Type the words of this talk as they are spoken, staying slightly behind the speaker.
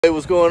Hey,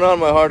 what's going on,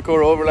 my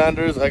hardcore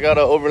overlanders? I got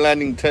an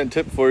overlanding tent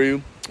tip for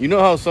you. You know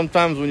how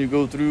sometimes when you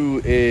go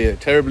through a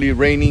terribly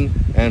rainy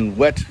and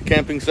wet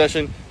camping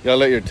session, you gotta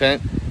let your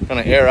tent kind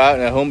of air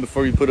out at home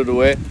before you put it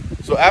away.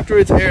 So after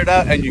it's aired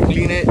out and you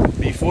clean it,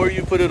 before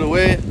you put it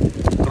away,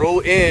 throw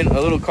in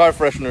a little car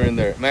freshener in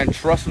there. Man,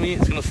 trust me,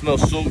 it's gonna smell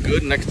so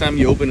good next time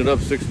you open it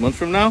up 6 months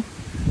from now.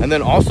 And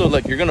then also,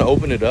 like, you're gonna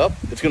open it up,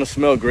 it's gonna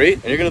smell great,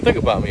 and you're gonna think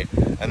about me.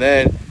 And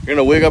then you're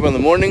gonna wake up in the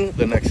morning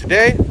the next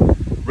day,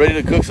 ready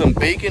to cook some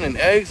bacon and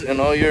eggs and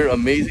all your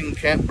amazing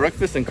camp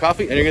breakfast and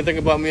coffee, and you're gonna think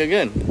about me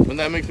again. And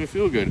that makes me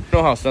feel good. You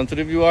know how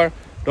sensitive you are?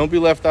 Don't be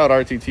left out,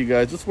 RTT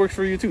guys. This works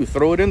for you too.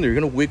 Throw it in there. You're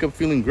gonna wake up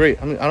feeling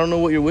great. I mean, I don't know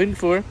what you're waiting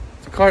for.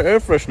 It's a car air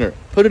freshener.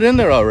 Put it in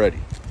there already.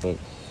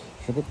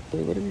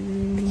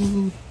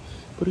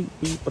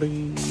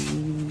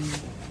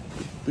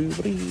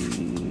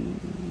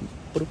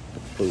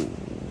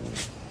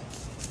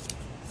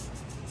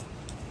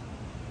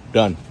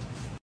 Done.